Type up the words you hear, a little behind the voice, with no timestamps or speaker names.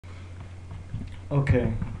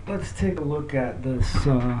Okay, let's take a look at this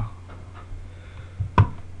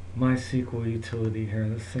MySQL utility here.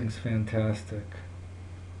 This thing's fantastic.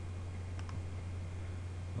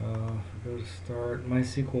 If we go to start,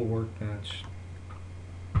 MySQL workbench.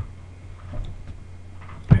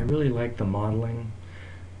 I really like the modeling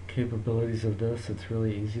capabilities of this. It's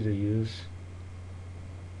really easy to use.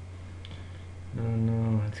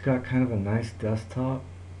 And it's got kind of a nice desktop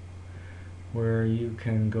where you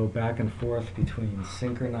can go back and forth between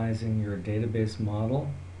synchronizing your database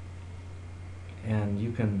model, and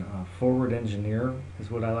you can forward engineer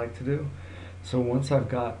is what I like to do. So once I've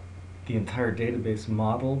got the entire database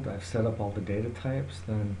modeled, I've set up all the data types,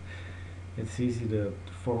 then it's easy to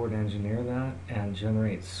forward engineer that and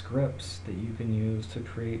generate scripts that you can use to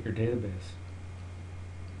create your database.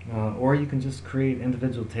 Or you can just create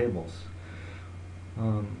individual tables.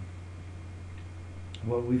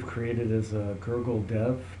 What we've created is a Gurgle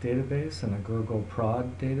Dev database and a Gurgle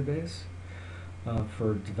Prod database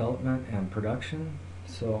for development and production.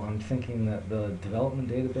 So I'm thinking that the development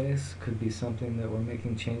database could be something that we're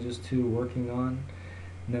making changes to, working on.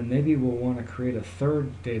 And then maybe we'll want to create a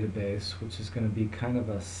third database, which is going to be kind of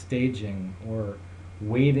a staging or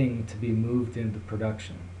waiting to be moved into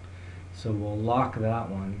production. So we'll lock that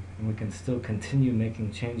one, and we can still continue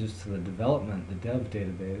making changes to the development, the dev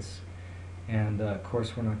database. And of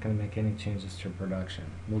course, we're not going to make any changes to production.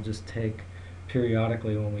 We'll just take,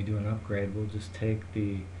 periodically when we do an upgrade, we'll just take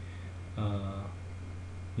the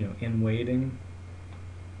in waiting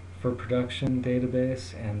for production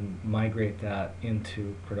database and migrate that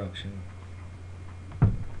into production.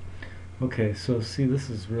 Okay, so see, this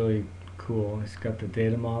is really cool. It's got the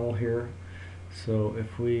data model here. So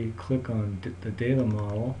if we click on the data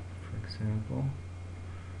model, for example,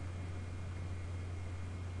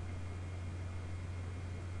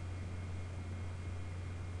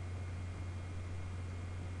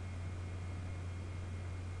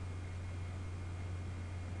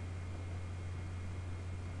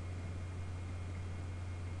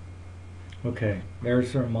 okay,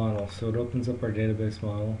 there's our model. So it opens up our database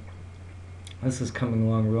model. This is coming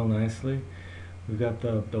along real nicely. We've got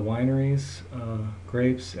the wineries,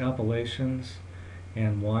 grapes, appellations,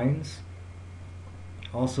 and wines.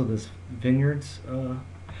 Also this vineyards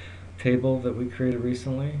table that we created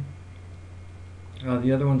recently.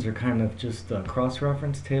 The other ones are kind of just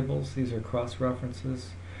cross-reference tables. These are cross-references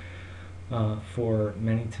for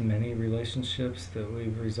many-to-many relationships that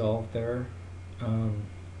we've resolved there.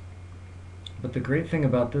 But the great thing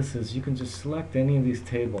about this is you can just select any of these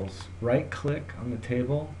tables, right-click on the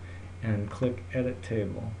table, and click Edit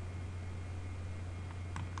Table.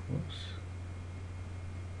 Whoops.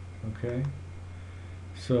 Okay.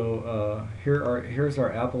 So here's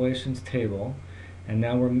our appellations table, and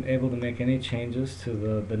now we're able to make any changes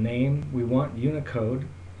to the name. We want Unicode,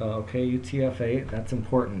 okay, UTF-8. That's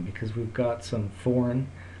important because we've got some foreign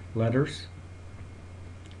letters,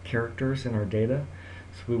 characters in our data.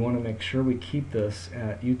 So we want to make sure we keep this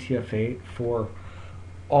at UTF-8 for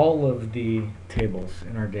all of the tables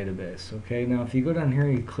in our database. Okay, now if you go down here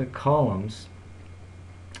and you click columns,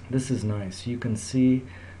 this is nice. You can see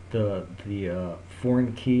the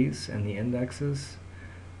foreign keys and the indexes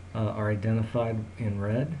are identified in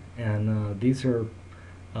red, and these are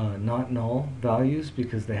not null values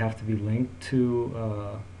because they have to be linked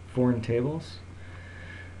to foreign tables.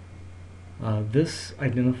 This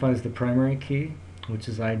identifies the primary key, which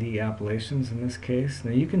is ID appellations in this case.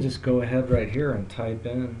 Now you can just go ahead right here and type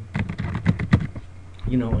in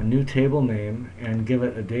a new table name and give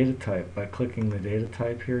it a data type. By clicking the data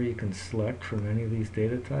type here, you can select from any of these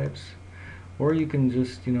data types, or you can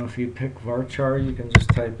just, if you pick varchar, you can just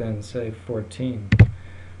type in, say, 14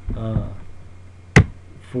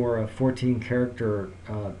 for a 14 character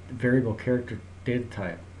variable character data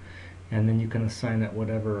type, and then you can assign it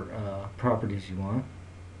whatever properties you want.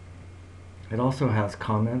 It also has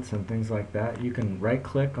comments and things like that. You can right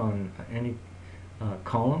click on any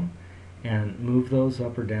column and move those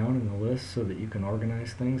up or down in the list so that you can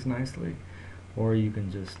organize things nicely, or you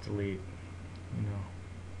can just delete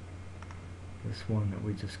this one that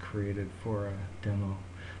we just created for a demo.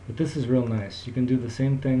 But this is real nice. You can do the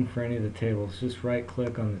same thing for any of the tables. Just right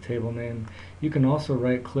click on the table name. You can also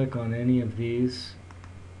right click on any of these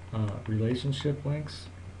relationship links,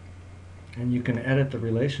 and you can edit the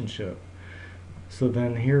relationship. So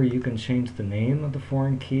then here you can change the name of the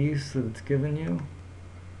foreign keys that it's given you,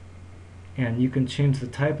 and you can change the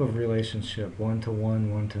type of relationship,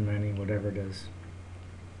 one-to-one, one-to-many, whatever it is,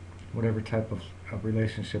 whatever type of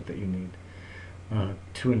relationship that you need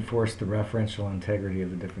to enforce the referential integrity of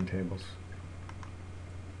the different tables.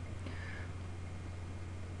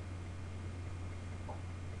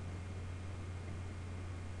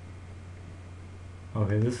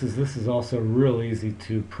 Okay, this is also real easy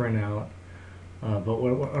to print out. But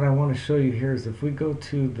what I want to show you here is if we go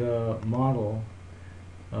to the model,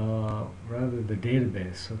 rather the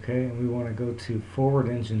database, okay, and we want to go to forward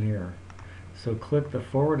engineer. So click the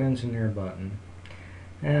forward engineer button.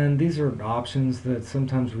 And these are options that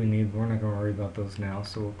sometimes we need. We're not going to worry about those now.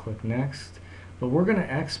 So we'll click next. But we're going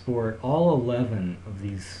to export all 11 of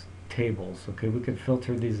these tables. Okay, we could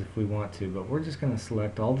filter these if we want to, but we're just going to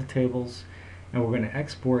select all the tables and we're going to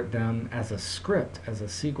export them as a script, as a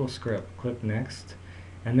SQL script. Click next,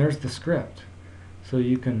 and there's the script. So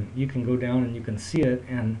you can go down and you can see it,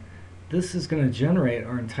 and this is going to generate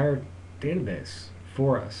our entire database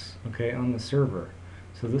for us, okay, on the server.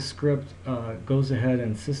 So this script goes ahead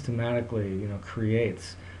and systematically,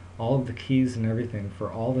 creates all of the keys and everything for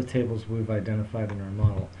all the tables we've identified in our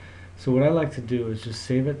model. So what I like to do is just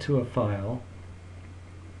save it to a file.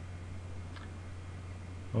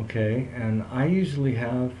 Okay, and I usually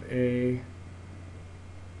have a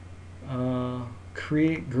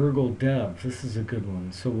create Gurgle dev. This is a good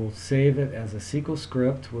one. So we'll save it as a SQL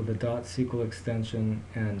script with a .SQL extension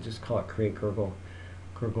and just call it create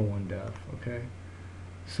Gurgle1 dev. Okay.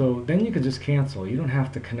 So then you can just cancel. You don't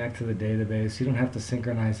have to connect to the database. You don't have to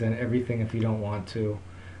synchronize everything if you don't want to.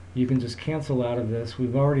 You can just cancel out of this.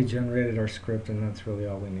 We've already generated our script, and that's really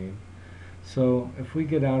all we need. So if we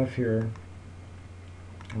get out of here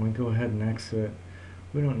and we go ahead and exit,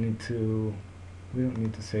 we don't need to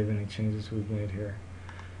save any changes we've made here.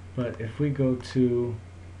 But if we go to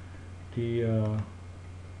the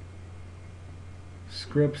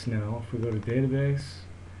scripts now, if we go to database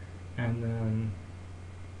and then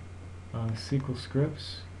SQL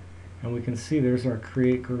scripts, and we can see there's our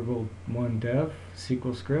create Gurgle1 dev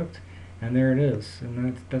SQL script, and there it is,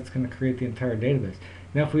 and that's going to create the entire database.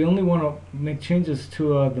 Now if we only want to make changes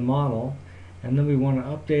to the model, and then we want to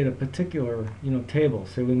update a particular table,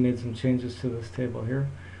 say we made some changes to this table here,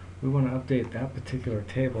 we want to update that particular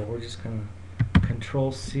table, we're just going to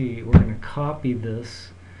Control C, we're going to copy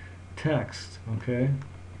this text, okay?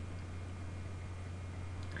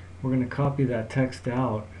 We're going to copy that text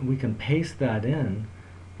out, and we can paste that in.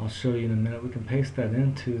 I'll show you in a minute. We can paste that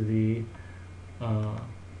into the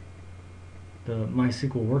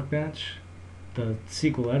MySQL workbench, the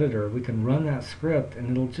SQL editor. We can run that script,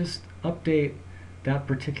 and it'll just update that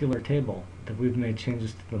particular table that we've made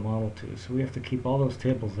changes to the model to. So we have to keep all those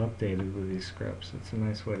tables updated with these scripts. It's a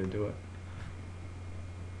nice way to do it.